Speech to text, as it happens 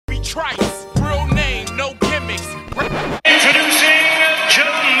trice. Real name, no gimmicks. Introducing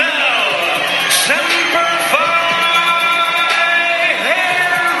Jamel Semperfi Harry.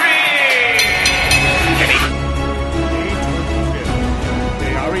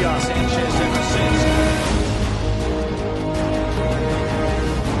 Sanchez ever since.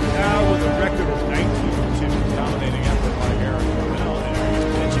 Now with a record of 19-2, dominating effort by Aaron Jamel, and he's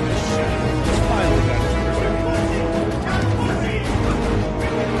pitching a shadow. Just finally got his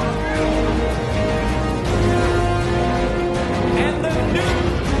and the new.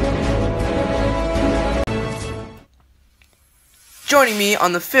 Joining me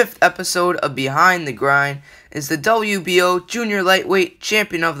on the 5th episode of Behind the Grind is the WBO Junior Lightweight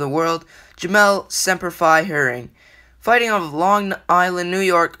Champion of the World, Jamel Semperfi Herring. Fighting out of Long Island, New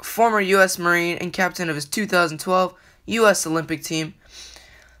York, former U.S. Marine and captain of his 2012 U.S. Olympic team.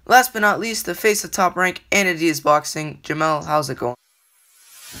 Last but not least, the face of Top Rank and Adidas Boxing, Jamel, how's it going?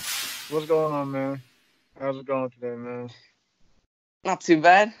 What's going on, man? How's it going today, man? Not too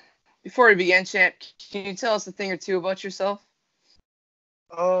bad. Before we begin, champ, can you tell us a thing or two about yourself?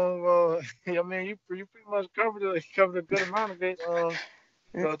 Well, I mean, you pretty much covered a good amount of it.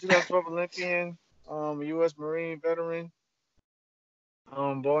 2012 Olympian, U.S. Marine veteran,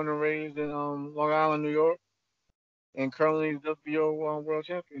 born and raised in Long Island, New York, and currently WBO world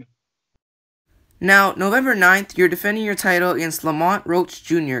champion. Now, November 9th, you're defending your title against Lamont Roach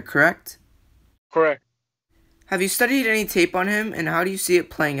Jr., correct? Correct. Have you studied any tape on him, and how do you see it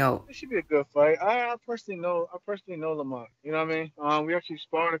playing out? It should be a good fight. I personally know Lamont. You know what I mean? We actually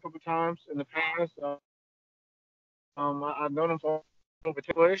sparred a couple times in the past. I've known him for over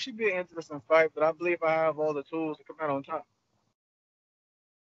 10. Well, it should be an interesting fight, but I believe I have all the tools to come out on top.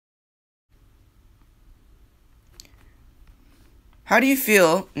 How do you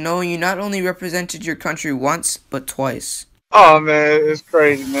feel knowing you not only represented your country once, but twice? Oh, man, it's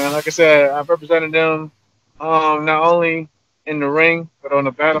crazy, man. Like I said, I've represented them not only in the ring, but on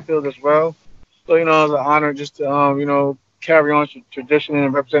the battlefield as well. So, it's an honor just to, carry on tradition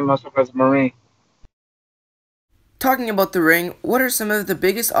and represent myself as a Marine. Talking about the ring, what are some of the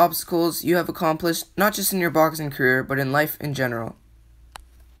biggest obstacles you have accomplished, not just in your boxing career, but in life in general?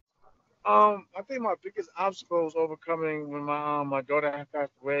 I think my biggest obstacle was overcoming when my daughter had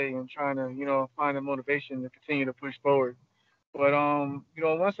passed away and trying to, find the motivation to continue to push forward. But,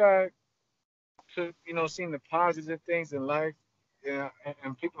 once I took, seeing the positive things in life,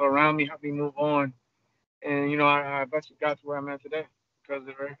 and people around me helped me move on, and, I eventually got to where I'm at today because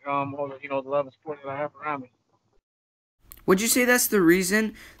of, all the, the love and support that I have around me. Would you say that's the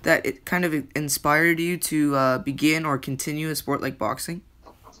reason that it kind of inspired you to begin or continue a sport like boxing?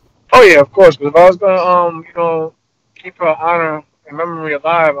 Oh yeah, of course. Because if I was gonna, keep her honor and memory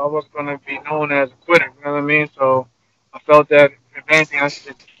alive, I was gonna be known as a quitter. You know what I mean? So I felt that if anything, I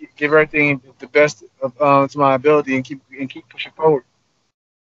should give everything the best of to my ability and keep pushing forward.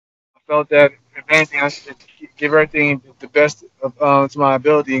 I felt that if anything, I should give everything the best of to my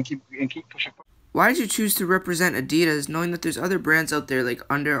ability and keep pushing forward. Why did you choose to represent Adidas, knowing that there's other brands out there like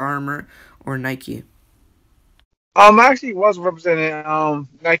Under Armour or Nike? I actually was representing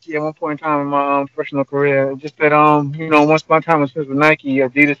Nike at one point in time in my professional career. Just that once my time was finished with Nike,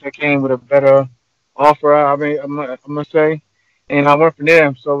 Adidas came with a better offer. I mean, I must say, and I went from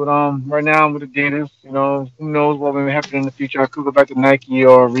there. So right now I'm with Adidas. Who knows what may happen in the future? I could go back to Nike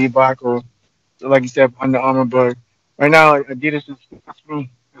or Reebok or, like you said, Under Armour. But right now, Adidas is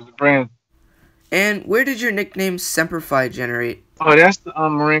me as a brand. And where did your nickname Semperfi generate? Oh, that's the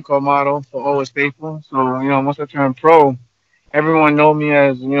Marine Corps motto for Always Faithful. So, once I turned pro, everyone know me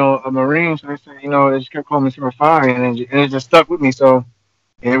as, a Marine. So they said, they just kept calling me Semperfi, and it just stuck with me. So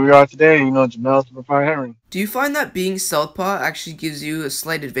here we are today, Jamel Semperfi Herring. Do you find that being southpaw actually gives you a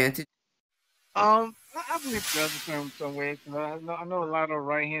slight advantage? I believe it does in some ways. I know a lot of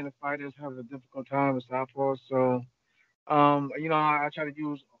right-handed fighters have a difficult time with southpaw. So, I try to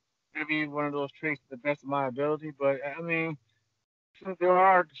use every one of those traits to the best of my ability. But, I mean, there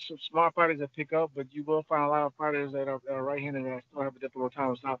are some smart fighters that pick up, but you will find a lot of fighters that are right-handed that still have a difficult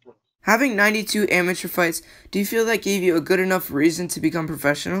time with southpaw. Having 92 amateur fights, do you feel that gave you a good enough reason to become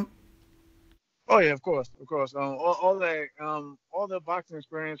professional? Oh yeah, of course. All the boxing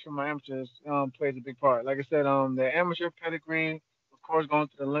experience from my amateurs plays a big part. Like I said, the amateur pedigree, of course, going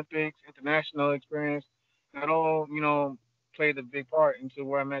to the Olympics, international experience, that all played a big part into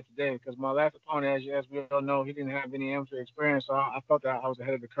where I'm at today. Because my last opponent, as we all know, he didn't have any amateur experience, so I felt that I was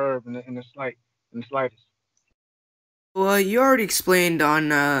ahead of the curve in the slightest. Well, you already explained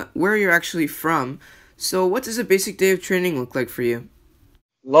on where you're actually from. So what does a basic day of training look like for you?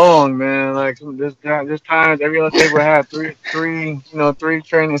 long, man. Like there's times every other day we'll have three training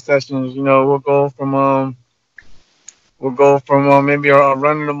sessions. We'll go from maybe a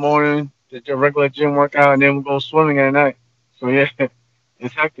run in the morning to a regular gym workout, and then we'll go swimming at night. So yeah,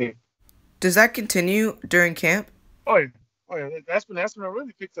 it's hectic. Does that continue during camp? Oh yeah, oh yeah. That's when it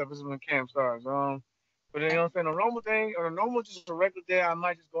really picks up is when camp starts. But then, what I'm saying, a normal day or a normal just a regular day, I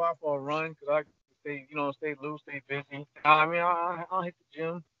might just go out for a run because I like to stay loose, stay busy. I mean, I'll hit the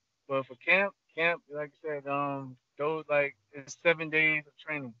gym, but for camp, like I said, those like it's 7 days of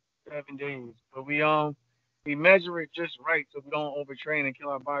training, 7 days. But we measure it just right so we don't overtrain and kill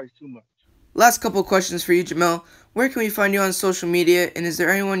our bodies too much. Last couple questions for you, Jamel. Where can we find you on social media, and is there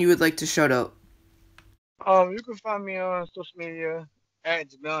anyone you would like to shout out? You can find me on social media at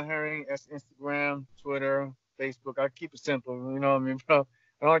Jamel Herring. That's Instagram, Twitter, Facebook. I keep it simple. You know what I mean, bro?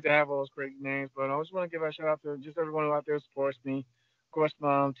 I don't like to have all those crazy names, but I just want to give a shout out to just everyone who out there supports me. Of course,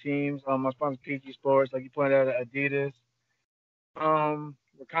 my teams, my sponsor PG Sports, like you pointed out, Adidas.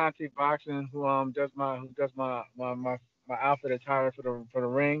 Wakante Boxing, who does my outfit attire for the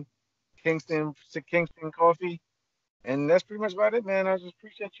ring. Kingston Coffee. And that's pretty much about it, man. I just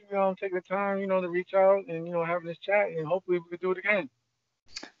appreciate you taking the time, to reach out and having this chat, and hopefully we can do it again.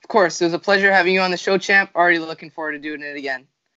 Of course, it was a pleasure having you on the show, champ. Already looking forward to doing it again.